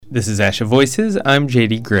This is Asha Voices. I'm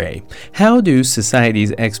JD Gray. How do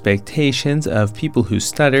society's expectations of people who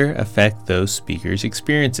stutter affect those speakers'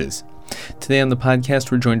 experiences? Today on the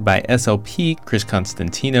podcast, we're joined by SLP Chris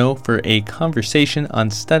Constantino for a conversation on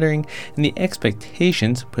stuttering and the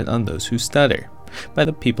expectations put on those who stutter by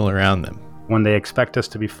the people around them. When they expect us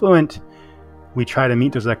to be fluent, we try to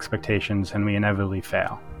meet those expectations and we inevitably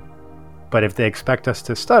fail. But if they expect us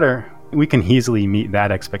to stutter, we can easily meet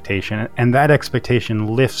that expectation, and that expectation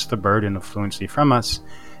lifts the burden of fluency from us,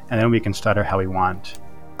 and then we can stutter how we want.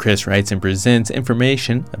 Chris writes and presents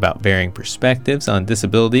information about varying perspectives on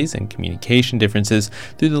disabilities and communication differences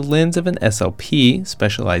through the lens of an SLP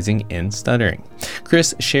specializing in stuttering.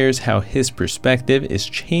 Chris shares how his perspective is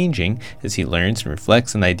changing as he learns and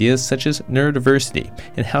reflects on ideas such as neurodiversity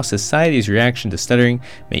and how society's reaction to stuttering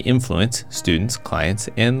may influence students, clients,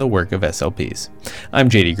 and the work of SLPs. I'm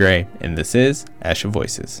JD Gray, and this is Asha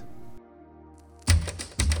Voices.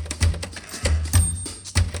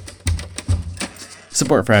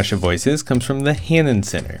 Support for Asha Voices comes from the Hannon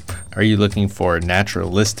Center. Are you looking for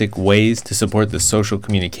naturalistic ways to support the social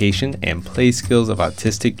communication and play skills of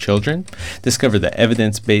autistic children? Discover the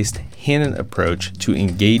evidence-based Hannon approach to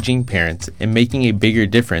engaging parents and making a bigger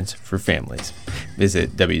difference for families.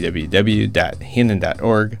 Visit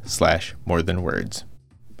www.hannon.org/morethanwords.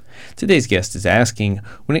 Today's guest is asking,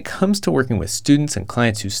 when it comes to working with students and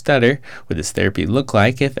clients who stutter, what does therapy look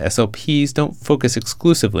like if SLPs don't focus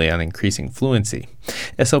exclusively on increasing fluency?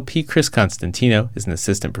 SLP Chris Constantino is an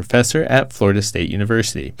assistant professor at Florida State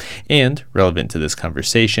University and, relevant to this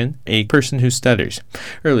conversation, a person who stutters.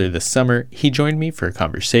 Earlier this summer, he joined me for a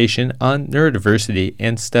conversation on neurodiversity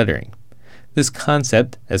and stuttering. This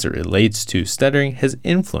concept, as it relates to stuttering, has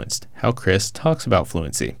influenced how Chris talks about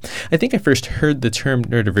fluency. I think I first heard the term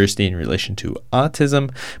neurodiversity in relation to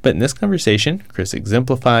autism, but in this conversation, Chris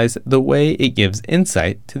exemplifies the way it gives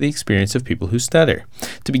insight to the experience of people who stutter.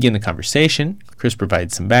 To begin the conversation, Chris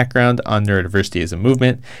provides some background on neurodiversity as a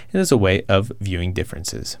movement and as a way of viewing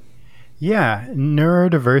differences. Yeah,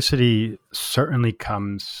 neurodiversity certainly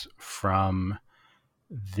comes from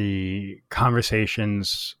the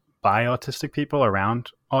conversations by autistic people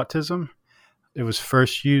around autism. It was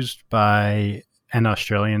first used by an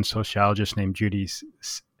Australian sociologist named Judy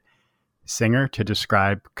Singer to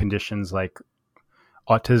describe conditions like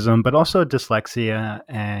autism, but also dyslexia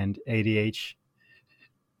and ADHD.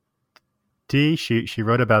 She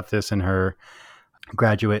wrote about this in her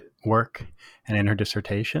graduate work and in her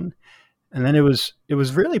dissertation. And then it was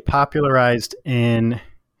really popularized in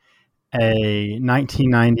a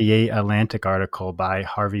 1998 Atlantic article by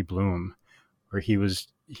Harvey Bloom, where he was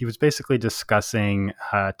basically discussing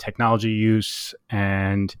technology use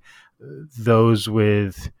and those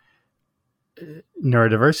with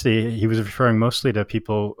neurodiversity. He was referring mostly to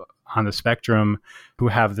people on the spectrum who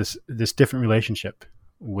have this different relationship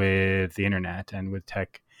with the internet and with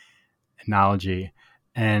technology.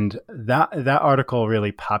 And that article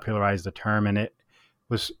really popularized the term, and it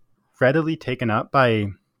was readily taken up by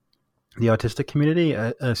the autistic community,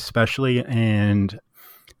 especially in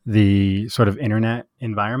the sort of internet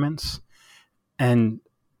environments. And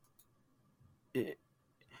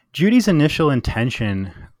Judy's initial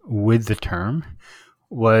intention with the term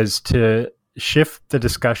was to shift the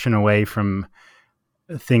discussion away from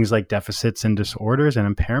things like deficits and disorders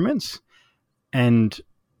and impairments and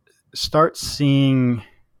start seeing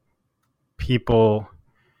people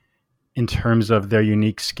in terms of their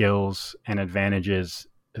unique skills and advantages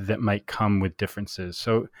that might come with differences.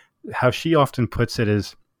 So how she often puts it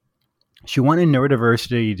is she wanted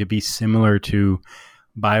neurodiversity to be similar to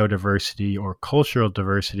biodiversity or cultural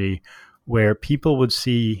diversity, where people would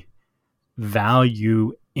see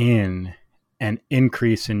value in an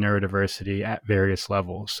increase in neurodiversity at various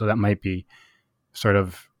levels. So that might be sort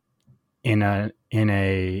of in a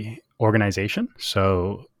organization,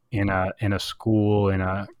 so in a school, in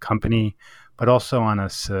a company, but also on a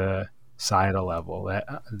societal level,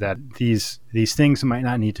 that these things might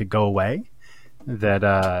not need to go away,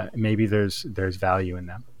 that maybe there's value in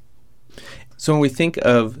them. So when we think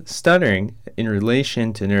of stuttering in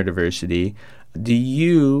relation to neurodiversity, do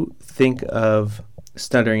you think of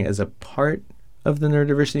stuttering as a part of the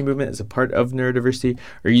neurodiversity movement, as a part of neurodiversity?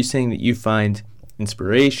 Or are you saying that you find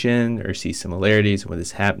inspiration or see similarities in what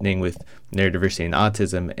is happening with neurodiversity and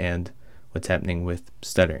autism and what's happening with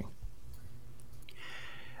stuttering?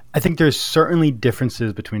 I think there's certainly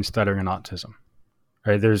differences between stuttering and autism,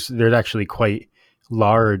 right? There's actually quite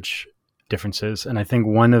large differences. And I think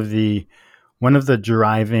one of the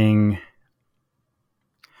driving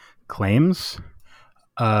claims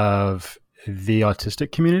of the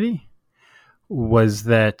autistic community was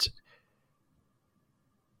that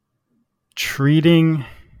treating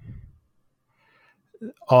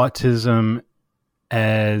autism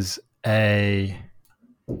as a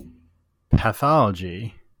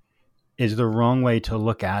pathology is the wrong way to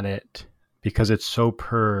look at it because it's so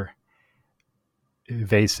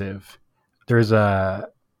pervasive. There's a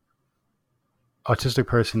autistic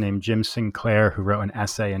person named Jim Sinclair who wrote an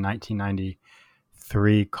essay in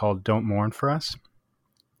 1993 called Don't Mourn for Us.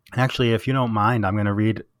 Actually, if you don't mind, I'm going to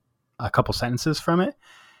read a couple sentences from it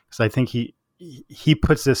because I think he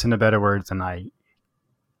puts this into better words than I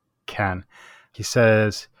can. He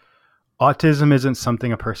says, autism isn't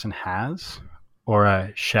something a person has or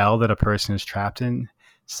a shell that a person is trapped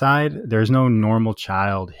inside. There's no normal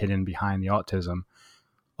child hidden behind the autism.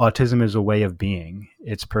 Autism is a way of being.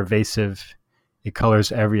 It's pervasive. It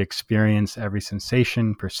colors every experience, every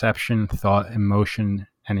sensation, perception, thought, emotion,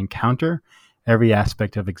 and encounter, every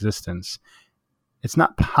aspect of existence. It's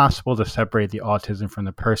not possible to separate the autism from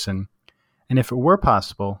the person. And if it were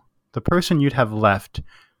possible, the person you'd have left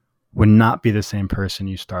would not be the same person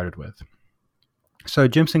you started with. So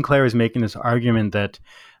Jim Sinclair is making this argument that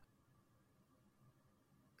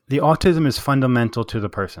the autism is fundamental to the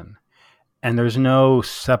person, and there's no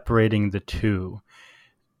separating the two.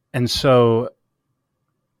 And so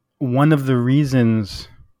one of the reasons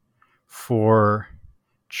for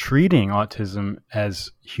treating autism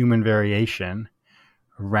as human variation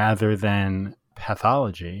rather than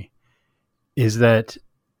pathology is that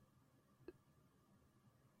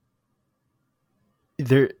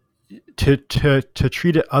to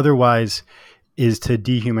treat it otherwise is to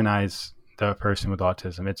dehumanize the person with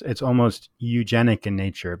autism. It's almost eugenic in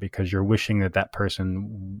nature because you're wishing that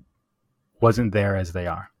person wasn't there as they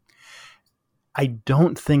are. I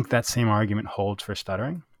don't think that same argument holds for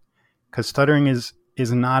stuttering, because stuttering is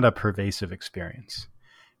not a pervasive experience,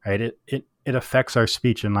 right? It affects our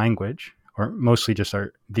speech and language, or mostly just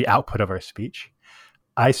the output of our speech.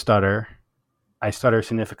 I stutter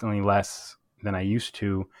significantly less than I used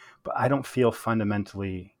to, but I don't feel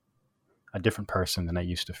fundamentally a different person than I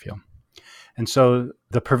used to feel. And so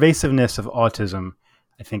the pervasiveness of autism,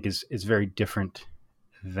 I think, is very different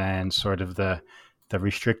than sort of the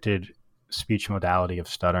restricted speech modality of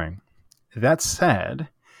stuttering. That said,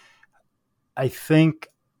 I think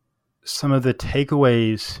some of the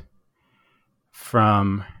takeaways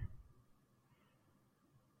from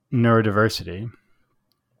neurodiversity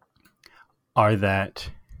are that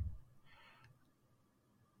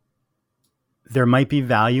there might be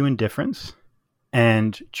value in difference,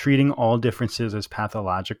 and treating all differences as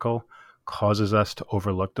pathological causes us to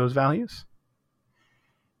overlook those values.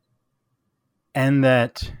 And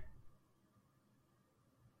that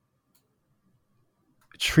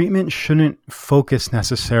treatment shouldn't focus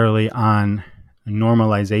necessarily on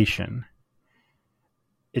normalization.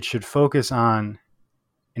 It should focus on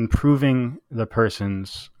improving the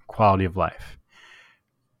person's quality of life.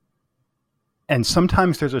 And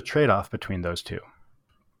sometimes there's a trade-off between those two.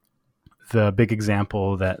 The big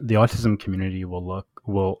example that the autism community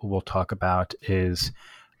will talk about is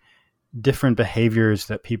different behaviors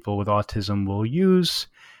that people with autism will use,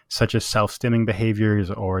 such as self-stimming behaviors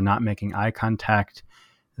or not making eye contact,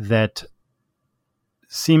 that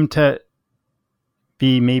seem to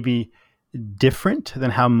be maybe different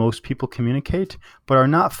than how most people communicate, but are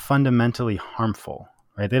not fundamentally harmful,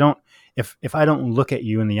 right? They don't, if I don't look at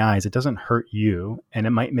you in the eyes, it doesn't hurt you, and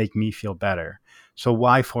it might make me feel better. So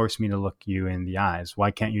why force me to look you in the eyes?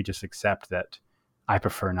 Why can't you just accept that I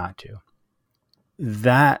prefer not to?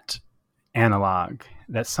 That analog,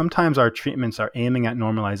 that sometimes our treatments are aiming at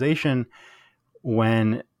normalization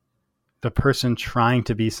when the person trying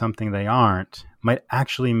to be something they aren't might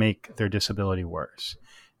actually make their disability worse.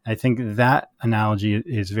 I think that analogy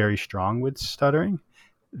is very strong with stuttering,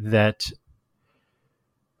 that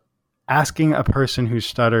asking a person who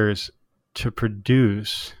stutters to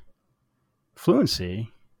produce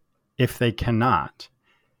fluency, if they cannot,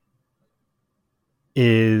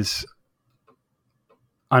 is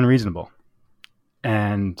unreasonable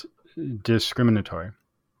and discriminatory.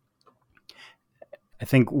 I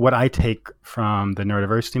think what I take from the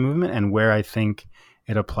neurodiversity movement and where I think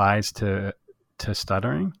it applies to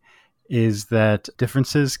stuttering is that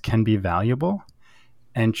differences can be valuable,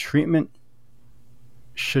 and treatment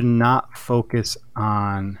should not focus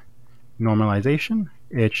on normalization.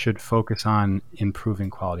 It should focus on improving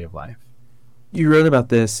quality of life. You wrote about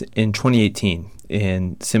this in 2018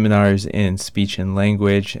 in Seminars in Speech and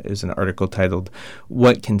Language. It was an article titled,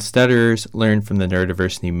 "What Can Stutterers Learn from the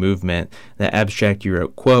Neurodiversity Movement?" The abstract you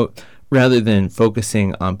wrote, quote, Rather than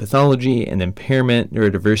focusing on pathology and impairment,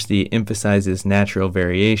 neurodiversity emphasizes natural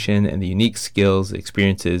variation and the unique skills,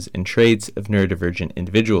 experiences, and traits of neurodivergent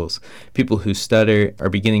individuals. People who stutter are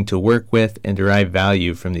beginning to work with and derive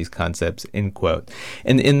value from these concepts, end quote.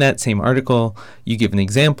 And in that same article, you give an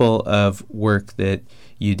example of work that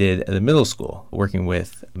you did at the middle school, working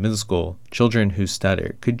with middle school children who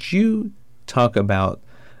stutter. Could you talk about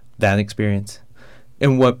that experience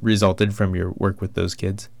and what resulted from your work with those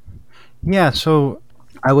kids? Yeah, so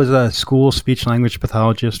I was a school speech language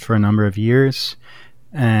pathologist for a number of years.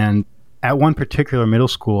 And at one particular middle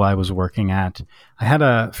school I was working at, I had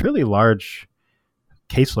a fairly large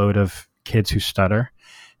caseload of kids who stutter.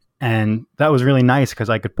 And that was really nice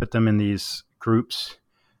because I could put them in these groups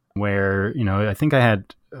where, I think I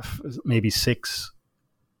had maybe 6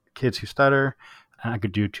 kids who stutter. I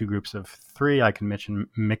could do 2 groups of 3. I can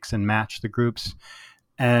mix and match the groups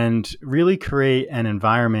and really create an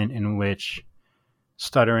environment in which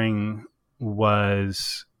stuttering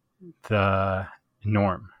was the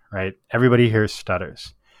norm, right? Everybody here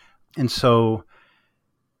stutters. And so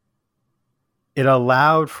it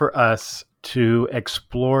allowed for us to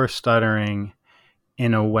explore stuttering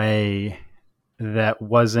in a way that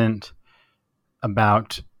wasn't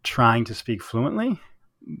about trying to speak fluently,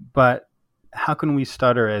 but how can we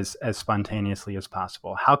stutter as spontaneously as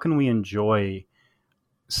possible? How can we enjoy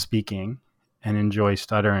speaking and enjoy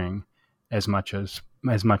stuttering as much as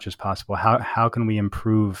possible? How can we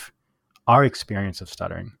improve our experience of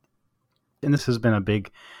stuttering? And this has been a big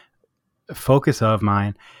focus of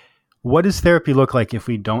mine. What does therapy look like if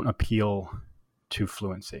we don't appeal to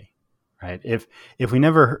fluency, right? If we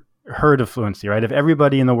never heard of fluency, right? If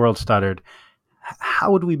everybody in the world stuttered, how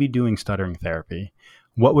would we be doing stuttering therapy?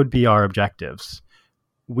 What would be our objectives?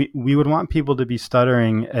 We would want people to be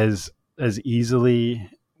stuttering as easily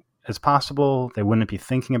as possible. They wouldn't be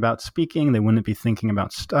thinking about speaking. They wouldn't be thinking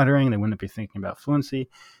about stuttering. They wouldn't be thinking about fluency.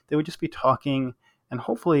 They would just be talking and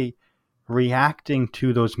hopefully reacting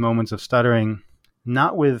to those moments of stuttering,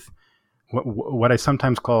 not with what I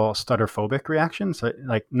sometimes call stutter-phobic reactions,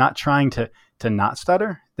 like not trying to not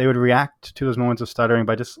stutter. They would react to those moments of stuttering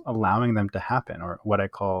by just allowing them to happen, or what I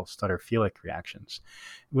call stutter-philic reactions.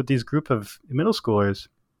 With these group of middle schoolers,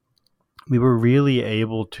 we were really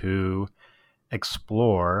able to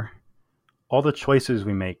explore all the choices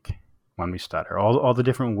we make when we stutter, all the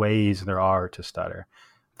different ways there are to stutter.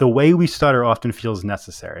 The way we stutter often feels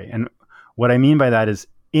necessary. And what I mean by that is,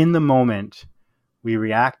 in the moment, we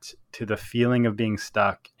react to the feeling of being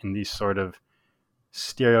stuck in these sort of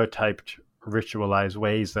stereotyped, ritualized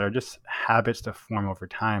ways that are just habits that form over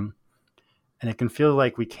time. And it can feel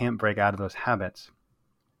like we can't break out of those habits.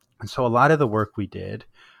 And so a lot of the work we did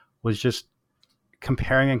was just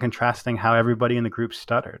comparing and contrasting how everybody in the group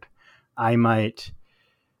stuttered. I might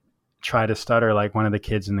try to stutter like one of the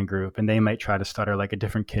kids in the group, and they might try to stutter like a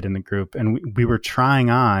different kid in the group. And we were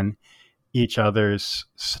trying on each other's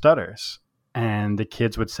stutters. And the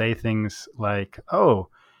kids would say things like, oh,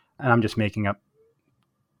 and I'm just making up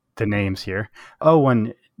the names here. Oh,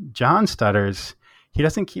 when John stutters, he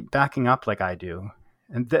doesn't keep backing up like I do.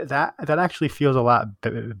 And that actually feels a lot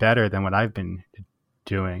better than what I've been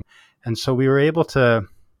doing. And so we were able to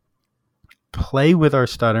play with our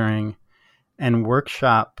stuttering and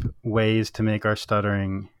workshop ways to make our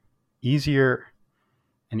stuttering easier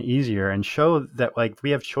and easier, and show that like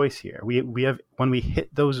we have choice here. We have, when we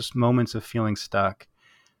hit those moments of feeling stuck,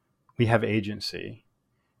 we have agency,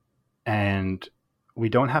 and we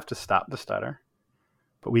don't have to stop the stutter,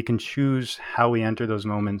 but we can choose how we enter those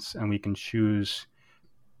moments, and we can choose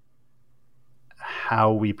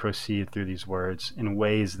how we proceed through these words in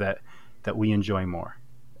ways that we enjoy more.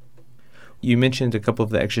 You mentioned a couple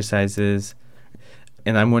of the exercises,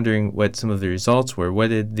 and I'm wondering what some of the results were.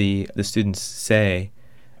 What did the students say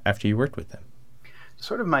after you worked with them?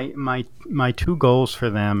 Sort of my 2 goals for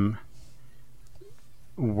them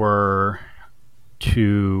were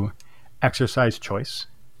to exercise choice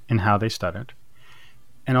in how they stuttered,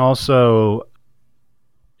 and also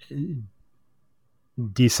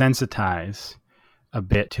desensitize a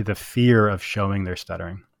bit to the fear of showing their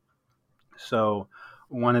stuttering. So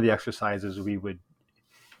one of the exercises we would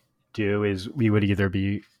do is we would either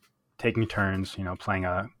be taking turns, playing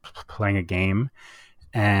a game,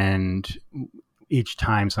 and each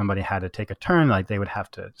time somebody had to take a turn, like they would have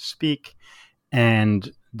to speak,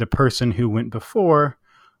 and the person who went before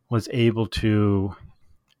was able to,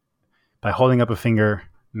 by holding up a finger,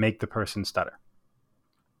 make the person stutter.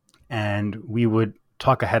 And we would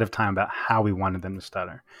talk ahead of time about how we wanted them to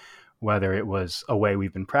stutter, whether it was a way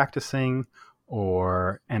we've been practicing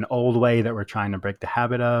or an old way that we're trying to break the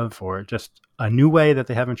habit of, or just a new way that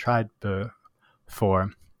they haven't tried before.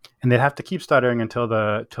 And they'd have to keep stuttering until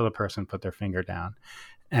the person put their finger down.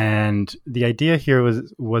 And the idea here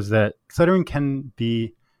was that stuttering can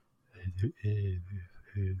be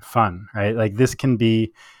fun, right? Like this can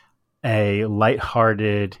be a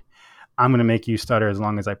lighthearted, I'm going to make you stutter as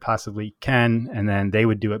long as I possibly can. And then they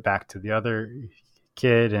would do it back to the other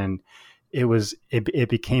kid. And it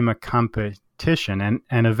became a competition.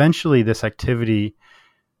 And eventually this activity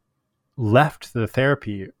left the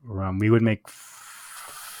therapy room. We would make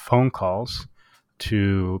phone calls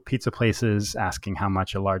to pizza places asking how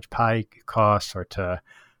much a large pie costs, or to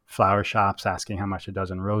flower shops asking how much a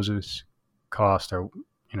dozen roses cost, or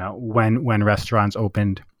when restaurants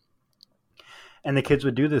opened. And the kids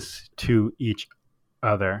would do this to each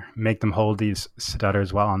other, make them hold these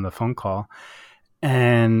stutters while on the phone call.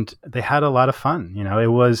 And they had a lot of fun. It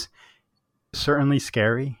was certainly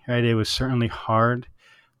scary, right? It was certainly hard.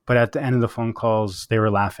 But at the end of the phone calls, they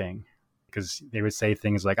were laughing because they would say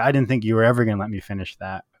things like, I didn't think you were ever going to let me finish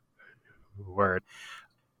that word.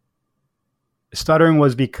 Stuttering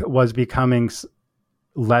was becoming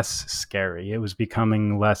less scary. It was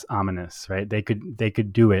becoming less ominous, right? They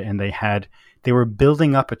could do it, and they were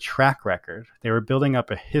building up a track record. They were building up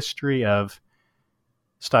a history of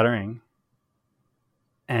stuttering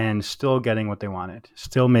and still getting what they wanted,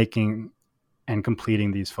 still making and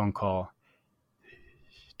completing these phone call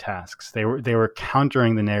tasks. They were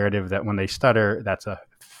countering the narrative that when they stutter, that's a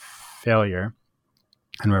failure.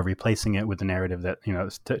 And we're replacing it with the narrative that,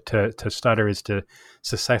 to stutter is to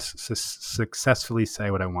successfully say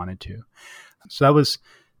what I wanted to. So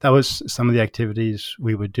that was some of the activities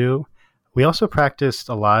we would do. We also practiced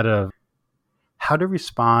a lot of how to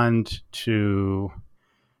respond to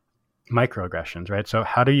microaggressions, right? So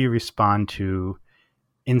how do you respond to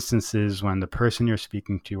instances when the person you're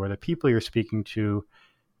speaking to or the people you're speaking to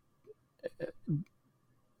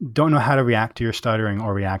don't know how to react to your stuttering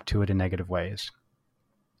or react to it in negative ways?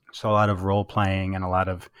 So a lot of role playing and a lot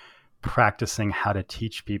of practicing how to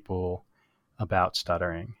teach people about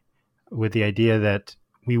stuttering, with the idea that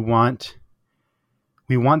we want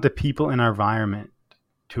the people in our environment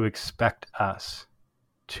to expect us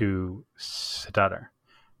to stutter,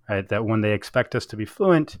 right? That when they expect us to be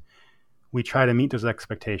fluent, we try to meet those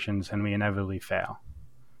expectations and we inevitably fail.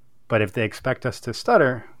 But if they expect us to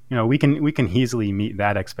stutter, we can easily meet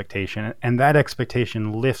that expectation, and that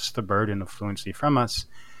expectation lifts the burden of fluency from us.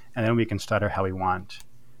 And then we can stutter how we want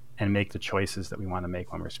and make the choices that we want to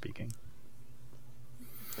make when we're speaking.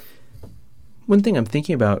 One thing I'm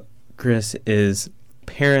thinking about, Chris, is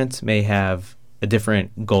parents may have a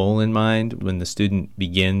different goal in mind when the student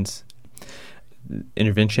begins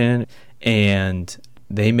intervention, and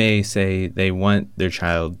they may say they want their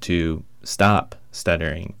child to stop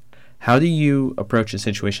stuttering. How do you approach a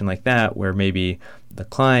situation like that where maybe the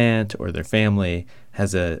client or their family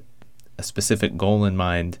has a specific goal in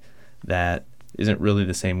mind that isn't really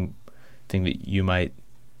the same thing that you might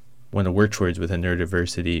want to work towards with a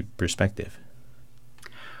neurodiversity perspective?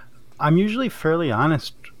 I'm usually fairly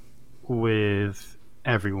honest with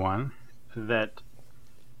everyone that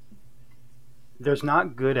there's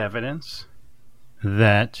not good evidence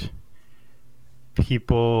that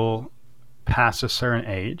people past a certain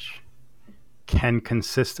age can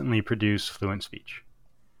consistently produce fluent speech.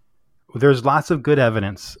 There's lots of good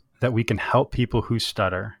evidence that we can help people who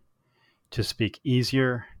stutter to speak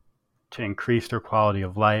easier, to increase their quality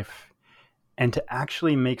of life, and to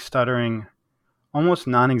actually make stuttering almost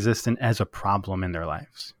non-existent as a problem in their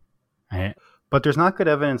lives, right? But there's not good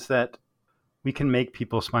evidence that we can make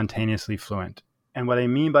people spontaneously fluent. And what I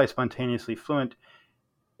mean by spontaneously fluent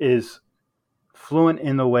is fluent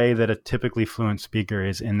in the way that a typically fluent speaker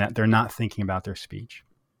is, in that they're not thinking about their speech.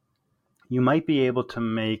 You might be able to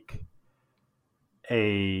make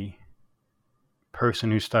a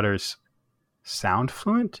person who stutters sound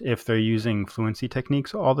fluent if they're using fluency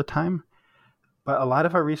techniques all the time. But a lot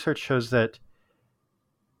of our research shows that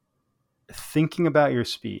thinking about your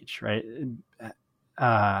speech, right,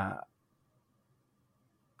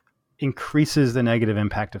 increases the negative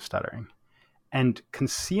impact of stuttering. And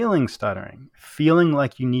concealing stuttering, feeling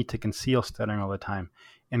like you need to conceal stuttering all the time,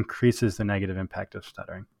 increases the negative impact of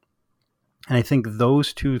stuttering. And I think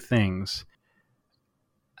those two things,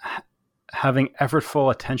 having effortful,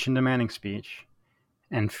 attention-demanding speech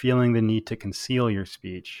and feeling the need to conceal your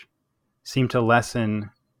speech, seem to lessen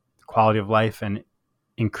quality of life and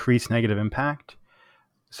increase negative impact,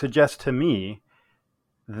 suggests to me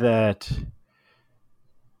that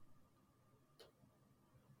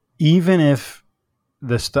even if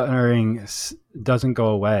the stuttering doesn't go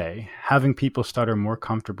away, having people stutter more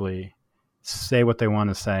comfortably, say what they want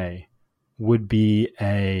to say, would be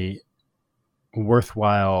a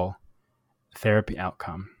worthwhile therapy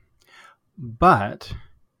outcome. But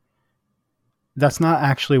that's not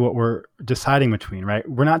actually what we're deciding between, right?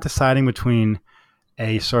 We're not deciding between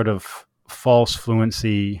a sort of false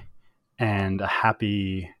fluency and a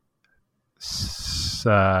happy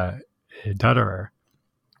stutterer.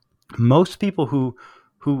 Most people who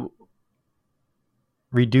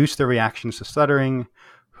reduce their reactions to stuttering,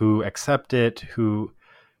 who accept it, who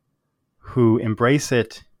embrace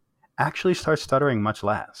it, actually start stuttering much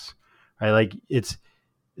less, right? Like, it's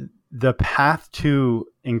the path to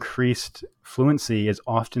increased fluency is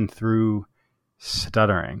often through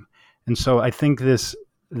stuttering. And so I think this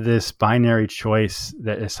binary choice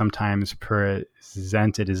that is sometimes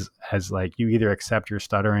presented as like, you either accept your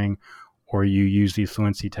stuttering or you use these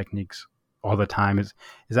fluency techniques all the time is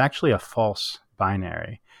actually a false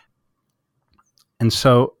binary. And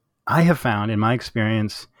so I have found in my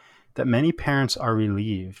experience that many parents are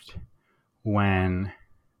relieved when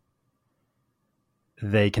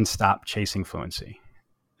they can stop chasing fluency.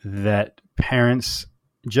 That parents,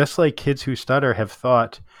 just like kids who stutter, have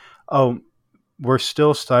thought, oh, we're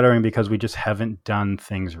still stuttering because we just haven't done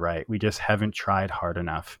things right. We just haven't tried hard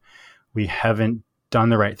enough. We haven't done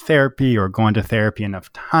the right therapy or gone to therapy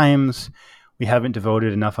enough times. We haven't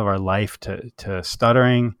devoted enough of our life to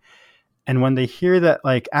stuttering. And when they hear that,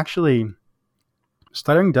 like, actually,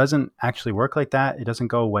 stuttering doesn't actually work like that, it doesn't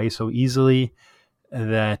go away so easily,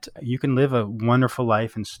 that you can live a wonderful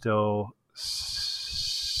life and still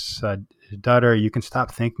stutter. You can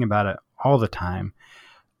stop thinking about it all the time.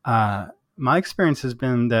 My experience has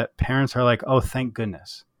been that parents are like, oh, thank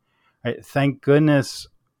goodness, right? Thank goodness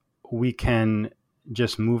we can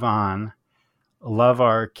just move on, love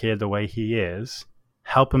our kid the way he is,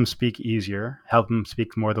 help him speak easier, help him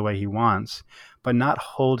speak more the way he wants, but not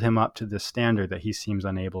hold him up to the standard that he seems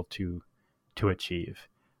unable to achieve.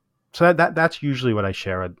 So that's usually what I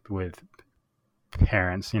share with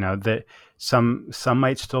parents, that some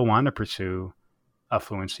might still want to pursue a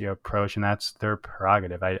fluency approach, and that's their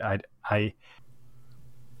prerogative. I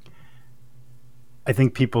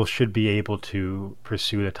think people should be able to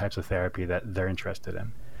pursue the types of therapy that they're interested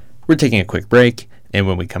in. We're taking a quick break, and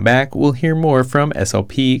when we come back, we'll hear more from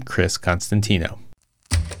SLP Chris Constantino.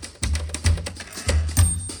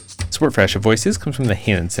 Support for Asha Voices comes from the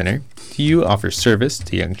Hannon Center. Do you offer service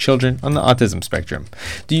to young children on the autism spectrum?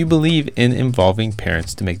 Do you believe in involving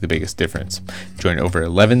parents to make the biggest difference? Join over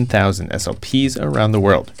 11,000 SLPs around the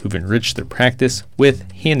world who've enriched their practice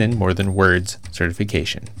with Hannon More Than Words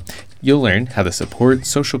certification. You'll learn how to support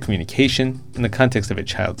social communication in the context of a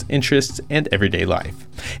child's interests and everyday life.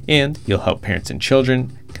 And you'll help parents and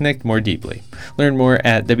children connect more deeply. Learn more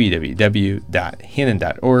at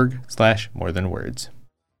www.hannon.org/morethanwords.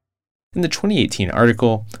 In the 2018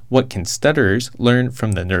 article, What Can Stutterers Learn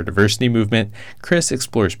from the Neurodiversity Movement?, Chris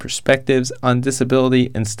explores perspectives on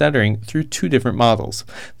disability and stuttering through two different models,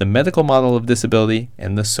 the medical model of disability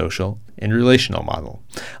and the social and relational model.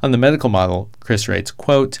 On the medical model, Chris writes,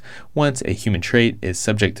 quote, once a human trait is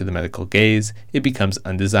subject to the medical gaze, it becomes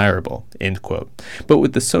undesirable, end quote. But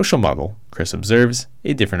with the social model, Chris observes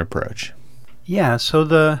a different approach. Yeah, so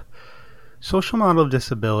the social model of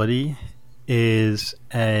disability is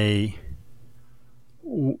a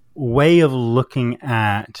way of looking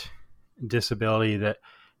at disability that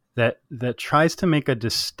tries to make a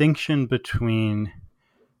distinction between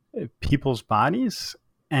people's bodies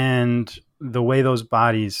and the way those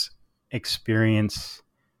bodies experience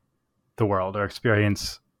the world or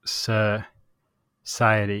experience society.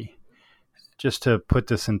 Just to put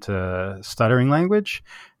this into stuttering language,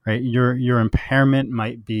 right? Your impairment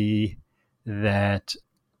might be that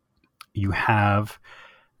you have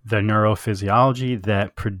the neurophysiology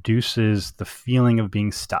that produces the feeling of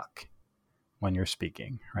being stuck when you're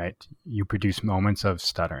speaking, right? You produce moments of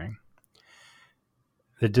stuttering.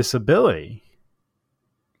 The disability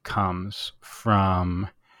comes from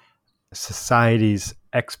society's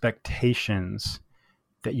expectations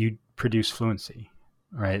that you produce fluency,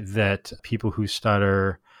 right? That people who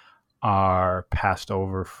stutter are passed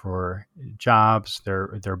over for jobs.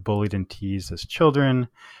 They're bullied and teased as children.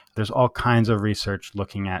 There's all kinds of research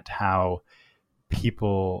looking at how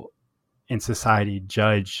people in society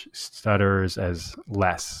judge stutterers as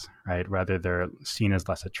less, right? Rather, they're seen as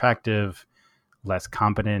less attractive, less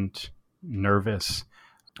competent, nervous.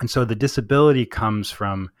 And so the disability comes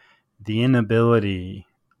from the inability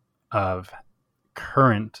of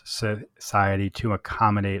current society to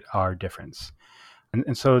accommodate our difference.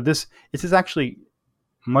 And so this is actually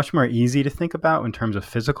much more easy to think about in terms of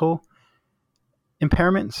physical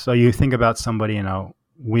impairments. So you think about somebody in a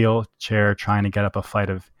wheelchair trying to get up a flight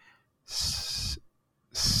of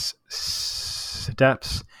steps.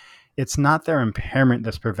 It's not their impairment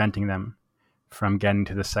that's preventing them from getting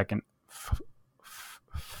to the second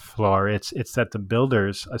floor. It's that the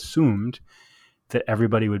builders assumed that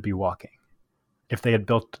everybody would be walking. If they had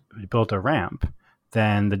built a ramp,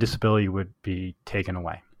 then the disability would be taken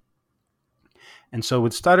away. And so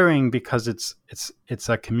with stuttering, because it's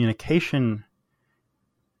a communication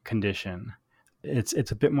condition,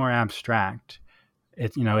 it's a bit more abstract.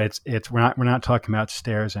 We're not talking about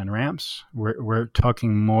stairs and ramps. We're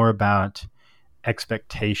talking more about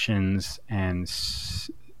expectations and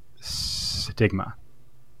stigma.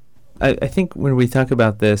 I think when we talk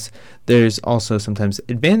about this, there's also sometimes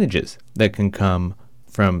advantages that can come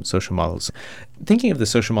from social models. Thinking of the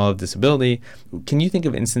social model of disability, can you think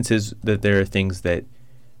of instances that there are things that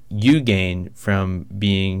you gain from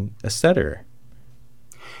being a stutterer?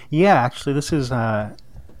 Yeah, actually, this is one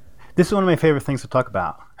of my favorite things to talk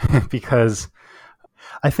about because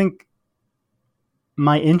I think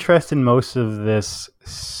my interest in most of this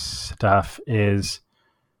stuff is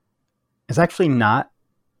actually not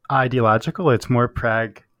ideological. It's more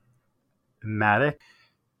pragmatic.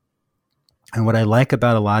 And what I like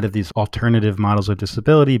about a lot of these alternative models of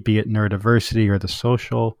disability, be it neurodiversity or the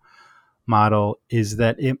social model, is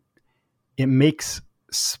that it makes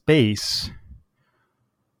space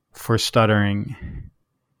for stuttering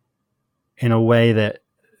in a way that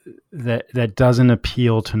doesn't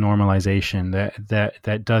appeal to normalization,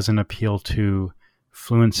 that doesn't appeal to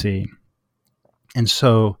fluency. And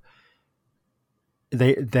so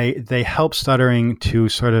they help stuttering to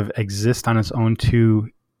sort of exist on its own two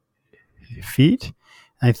feet.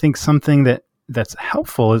 And I think something that's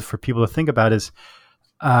helpful is for people to think about is,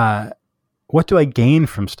 what do I gain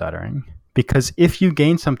from stuttering? Because if you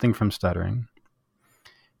gain something from stuttering,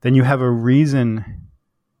 then you have a reason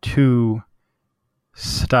to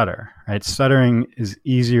stutter, right? Stuttering is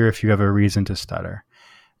easier if you have a reason to stutter.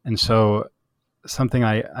 And so something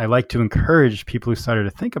I like to encourage people who stutter to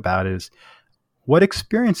think about is, what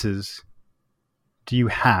experiences do you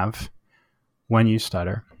have when you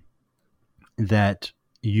stutter that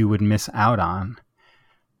you would miss out on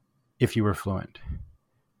if you were fluent,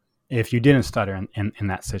 if you didn't stutter in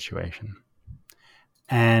that situation?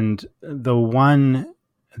 And the one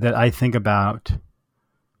that I think about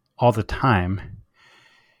all the time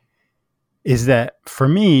is that for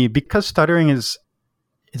me, because stuttering is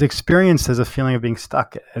experienced as a feeling of being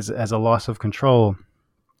stuck, as a loss of control,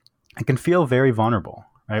 it can feel very vulnerable,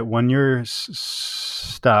 right? When you're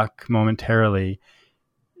stuck momentarily,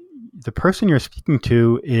 the person you're speaking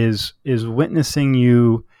to is witnessing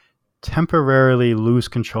you temporarily lose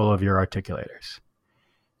control of your articulators.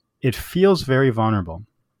 It feels very vulnerable.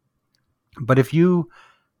 But if you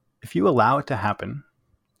allow it to happen,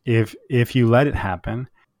 if you let it happen,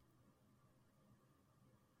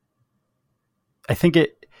 I think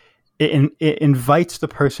it invites the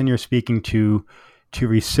person you're speaking to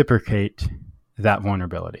reciprocate that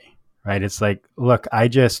vulnerability, right? It's like, look, I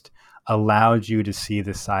just allowed you to see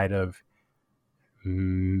the side of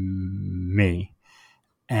me.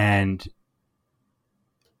 And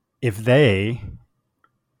if they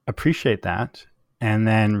appreciate that and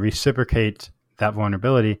then reciprocate that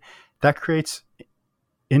vulnerability, that creates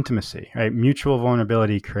intimacy, right? Mutual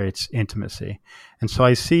vulnerability creates intimacy. And so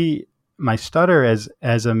I see my stutter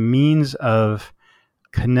as a means of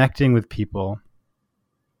connecting with people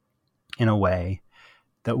in a way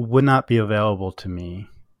that would not be available to me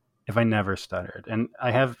if I never stuttered. And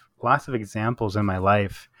I have lots of examples in my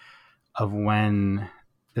life of when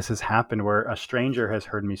this has happened, where a stranger has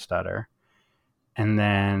heard me stutter and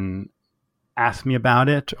then asked me about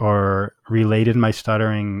it or related my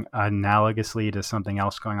stuttering analogously to something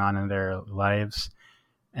else going on in their lives.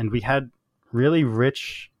 And we had really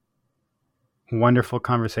rich, wonderful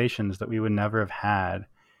conversations that we would never have had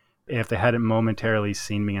if they hadn't momentarily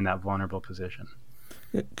seen me in that vulnerable position.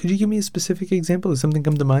 Could you give me a specific example? Does something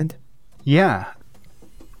come to mind? Yeah.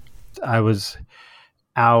 I was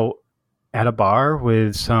out at a bar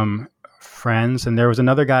with some friends, and there was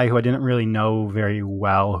another guy who I didn't really know very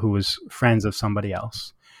well who was friends of somebody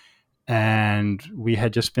else. And we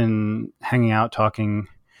had just been hanging out, talking,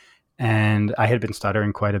 and I had been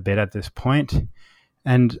stuttering quite a bit at this point.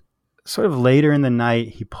 And sort of later in the night,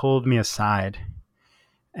 he pulled me aside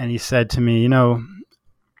and he said to me, I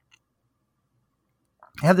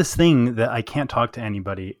have this thing that I can't talk to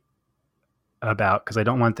anybody about because I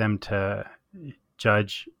don't want them to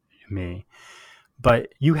judge me.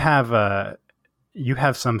 But you have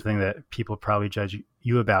something that people probably judge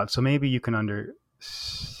you about. So maybe you can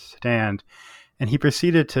understand. And he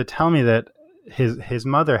proceeded to tell me that his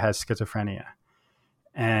mother has schizophrenia.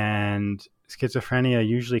 And schizophrenia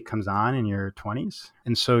usually comes on in your 20s.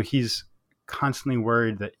 And so he's constantly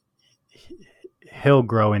worried that he'll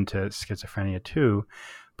grow into schizophrenia too,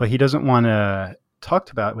 but he doesn't want to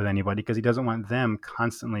talk about it with anybody because he doesn't want them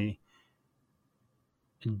constantly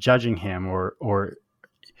judging him or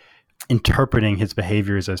interpreting his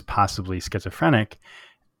behaviors as possibly schizophrenic.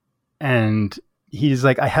 And he's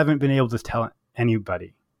like, I haven't been able to tell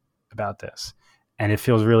anybody about this. And it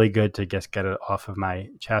feels really good to just get it off of my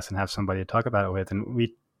chest and have somebody to talk about it with. And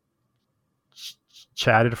we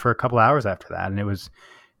chatted for a couple hours after that. And it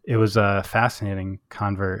was a fascinating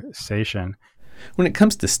conversation. When it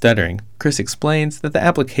comes to stuttering, Chris explains that the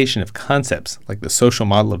application of concepts like the social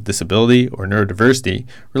model of disability or neurodiversity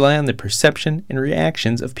rely on the perception and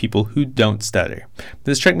reactions of people who don't stutter.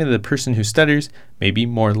 This struck me that the person who stutters may be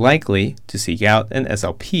more likely to seek out an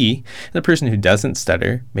SLP, and the person who doesn't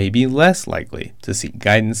stutter may be less likely to seek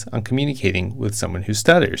guidance on communicating with someone who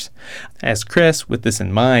stutters. I asked Chris, with this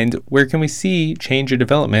in mind, where can we see change or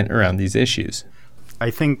development around these issues? I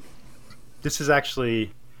think this is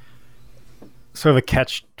actually sort of a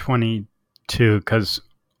catch-22 because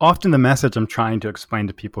often the message I'm trying to explain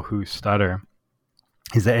to people who stutter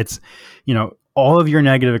is that it's, all of your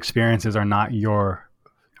negative experiences are not your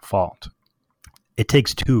fault. It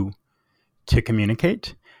takes two to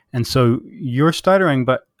communicate. And so you're stuttering,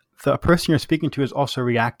 but the person you're speaking to is also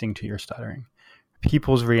reacting to your stuttering.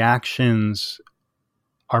 People's reactions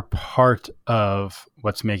are part of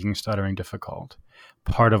what's making stuttering difficult,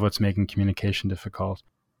 part of what's making communication difficult.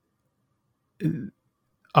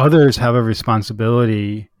 Others have a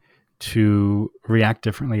responsibility to react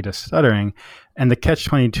differently to stuttering. And the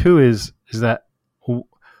catch-22 is that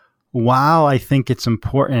while I think it's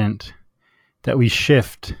important that we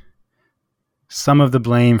shift some of the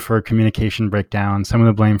blame for communication breakdown, some of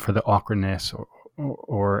the blame for the awkwardness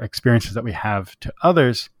or experiences that we have to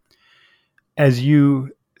others, as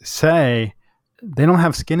you say, they don't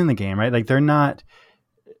have skin in the game, right? Like they're not...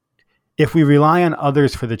 If we rely on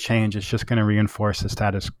others for the change, it's just going to reinforce the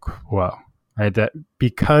status quo, right? That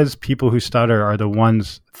because people who stutter are the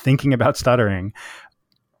ones thinking about stuttering,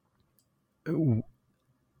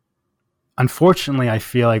 unfortunately, I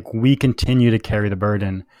feel like we continue to carry the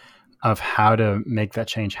burden of how to make that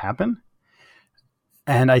change happen.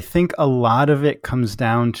 And I think a lot of it comes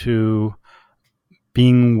down to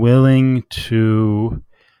being willing to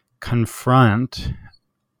confront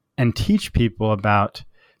and teach people about.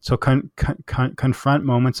 So confront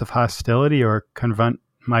moments of hostility or confront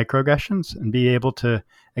microaggressions and be able to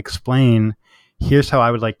explain, here's how I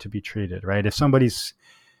would like to be treated, right? If somebody's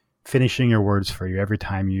finishing your words for you every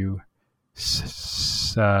time you stutter,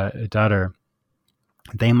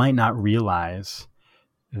 they might not realize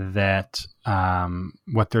that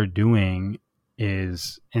what they're doing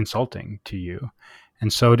is insulting to you.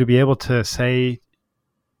 And so to be able to say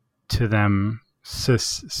to them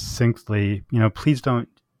succinctly, please don't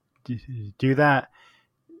do that,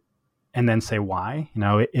 and then say why.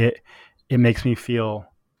 It makes me feel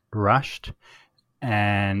rushed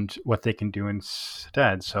and what they can do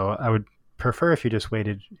instead. So I would prefer if you just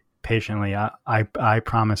waited patiently. I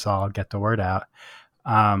promise I'll get the word out.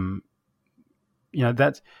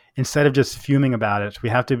 That's instead of just fuming about it, we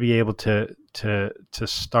have to be able to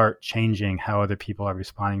start changing how other people are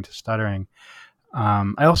responding to stuttering.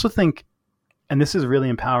 I also think, and this is really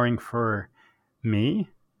empowering for me,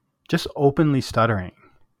 just openly stuttering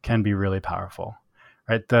can be really powerful,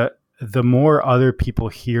 right? The more other people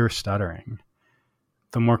hear stuttering,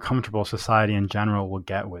 the more comfortable society in general will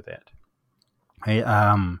get with it. Right?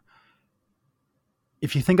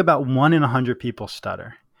 If you think about 1 in 100 people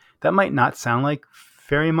stutter, that might not sound like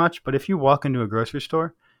very much, but if you walk into a grocery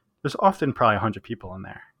store, there's often probably 100 people in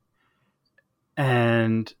there.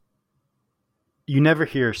 And you never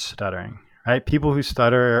hear stuttering, right? People who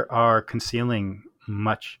stutter are concealing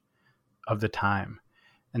much of the time.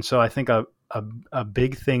 And so I think a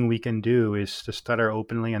big thing we can do is to stutter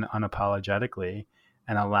openly and unapologetically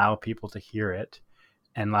and allow people to hear it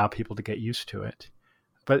and allow people to get used to it.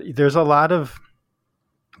 But there's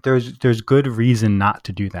good reason not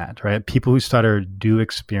to do that, right? People who stutter do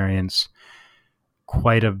experience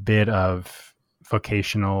quite a bit of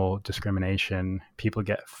vocational discrimination. People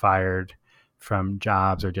get fired from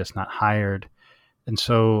jobs or just not hired. And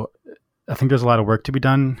so I think there's a lot of work to be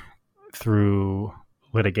done through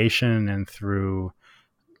litigation and through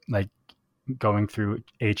going through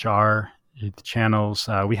HR channels.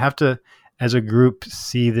 We have to, as a group,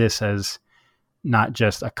 see this as not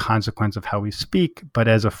just a consequence of how we speak, but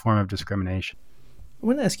as a form of discrimination. I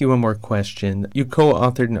want to ask you one more question. You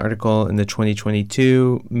co-authored an article in the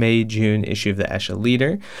 2022 May-June issue of the ASHA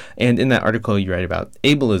Leader, and in that article you write about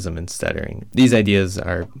ableism and stuttering. These ideas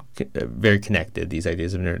are very connected, these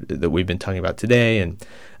ideas that we've been talking about today, and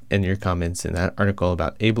your comments in that article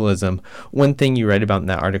about ableism. One thing you write about in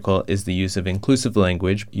that article is the use of inclusive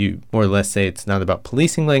language. You more or less say it's not about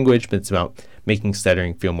policing language, but it's about making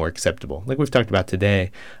stuttering feel more acceptable, like we've talked about today.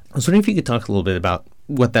 I was wondering if you could talk a little bit about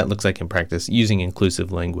what that looks like in practice, using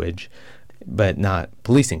inclusive language, but not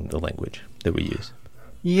policing the language that we use.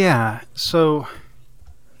 Yeah, so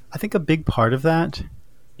I think a big part of that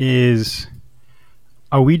is,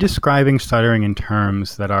 are we describing stuttering in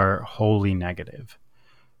terms that are wholly negative,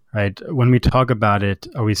 right? When we talk about it,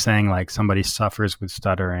 are we saying like somebody suffers with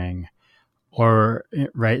stuttering, or,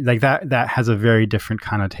 right, like that has a very different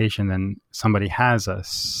connotation than somebody has a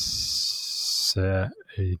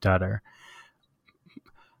stutter.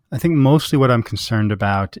 I think mostly what I'm concerned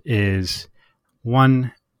about is,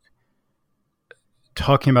 one,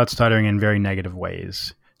 talking about stuttering in very negative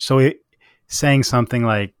ways. So saying something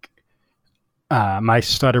like, my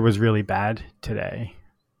stutter was really bad today,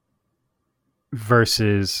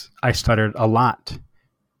 versus I stuttered a lot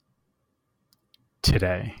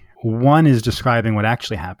today. One is describing what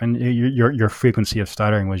actually happened. Your frequency of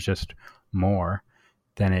stuttering was just more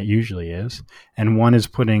than it usually is. And one is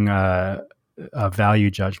putting a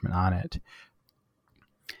value judgment on it.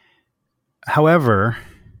 However,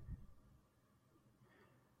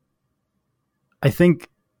 I think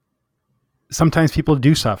sometimes people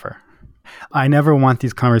do suffer. I never want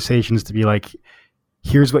these conversations to be like,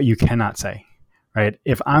 here's what you cannot say, right?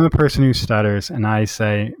 If I'm a person who stutters and I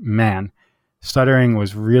say, man, stuttering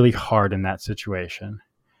was really hard in that situation.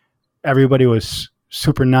 Everybody was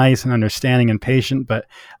super nice and understanding and patient, but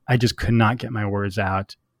I just could not get my words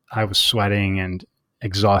out. I was sweating and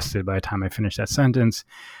exhausted by the time I finished that sentence.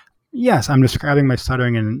 Yes, I'm describing my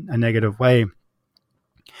stuttering in a negative way,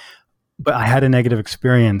 but I had a negative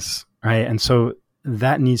experience, right? And so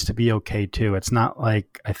that needs to be okay too. It's not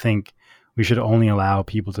like I think we should only allow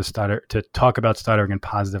people to talk about stuttering in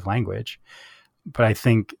positive language, but I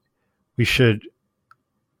think we should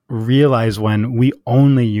realize when we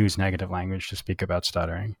only use negative language to speak about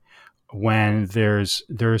stuttering, when there's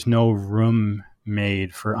no room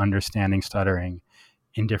made for understanding stuttering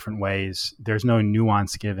in different ways. There's no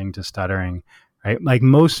nuance giving to stuttering, right? Like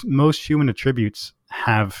most human attributes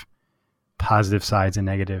have positive sides and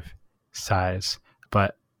negative sides,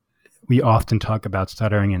 but we often talk about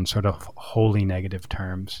stuttering in sort of wholly negative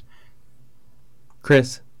terms.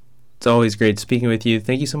 Chris, it's always great speaking with you.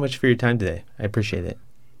 Thank you so much for your time today. I appreciate it.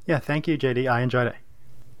 Yeah, thank you, JD. I enjoyed it.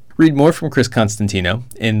 Read more from Chris Constantino.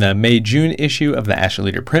 In the May-June issue of the ASHA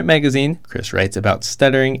Leader print magazine, Chris writes about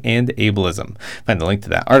stuttering and ableism. Find the link to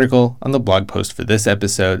that article on the blog post for this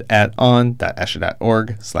episode at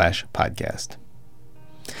on.asha.org/podcast.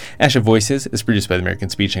 ASHA Voices is produced by the American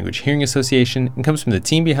Speech Language Hearing Association and comes from the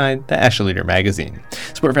team behind the ASHA Leader magazine.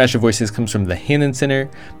 Support for ASHA Voices comes from the Hannon Center.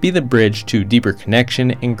 Be the bridge to deeper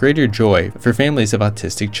connection and greater joy for families of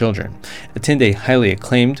autistic children. Attend a highly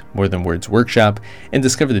acclaimed More Than Words workshop and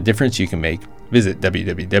discover the difference you can make. Visit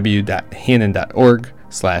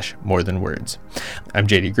www.hannon.org/morethanwords. I'm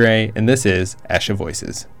JD Gray, and this is ASHA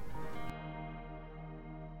Voices.